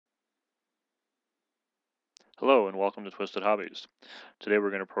Hello and welcome to Twisted Hobbies. Today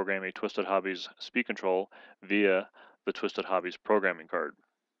we're going to program a Twisted Hobbies speed control via the Twisted Hobbies programming card.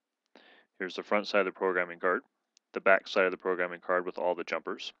 Here's the front side of the programming card, the back side of the programming card with all the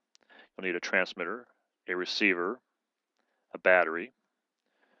jumpers. You'll need a transmitter, a receiver, a battery,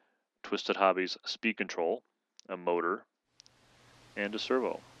 Twisted Hobbies speed control, a motor, and a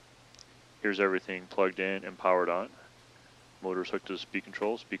servo. Here's everything plugged in and powered on. Motor is hooked to the speed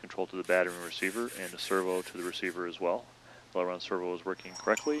control to the battery and receiver, and a servo to the receiver as well. The all-around servo is working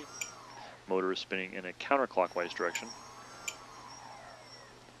correctly. Motor is spinning in a counterclockwise direction.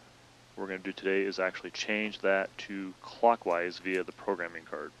 What we're going to do today is actually change that to clockwise via the programming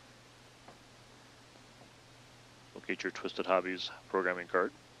card. Locate your Twisted Hobbies programming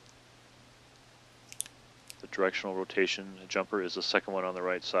card. The directional rotation jumper is the second one on the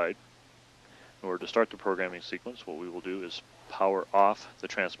right side. In order to start the programming sequence, what we will do is power off the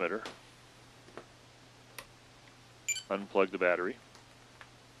transmitter, unplug the battery,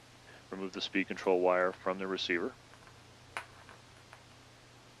 remove the speed control wire from the receiver.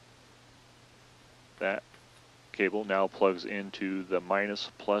 That cable now plugs into the minus,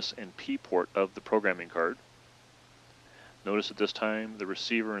 plus, and P port of the programming card. Notice at this time the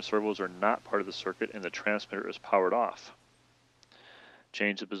receiver and servos are not part of the circuit and the transmitter is powered off.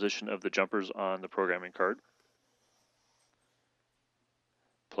 Change the position of the jumpers on the programming card.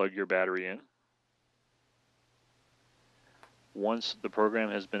 Plug your battery in. Once the program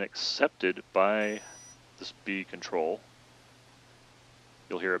has been accepted by the speed control,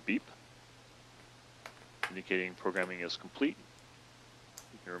 you'll hear a beep indicating programming is complete.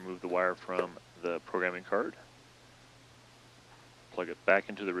 You can remove the wire from the programming card, plug it back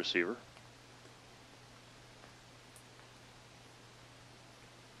into the receiver,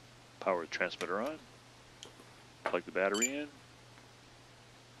 power the transmitter on, plug the battery in,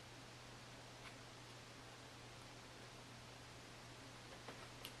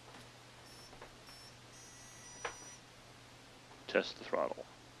 test the throttle.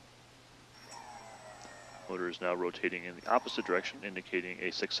 Motor is now rotating in the opposite direction, indicating a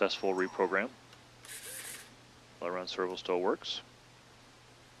successful reprogram. All-around servo still works.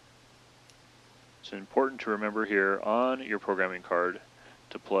 It's important to remember here on your programming card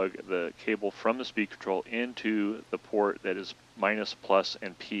to plug the cable from the speed control into the port that is minus, plus,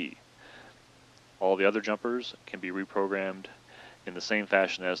 and P. All the other jumpers can be reprogrammed in the same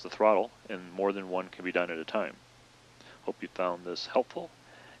fashion as the throttle, and more than one can be done at a time. Hope you found this helpful.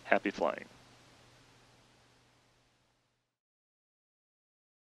 Happy flying.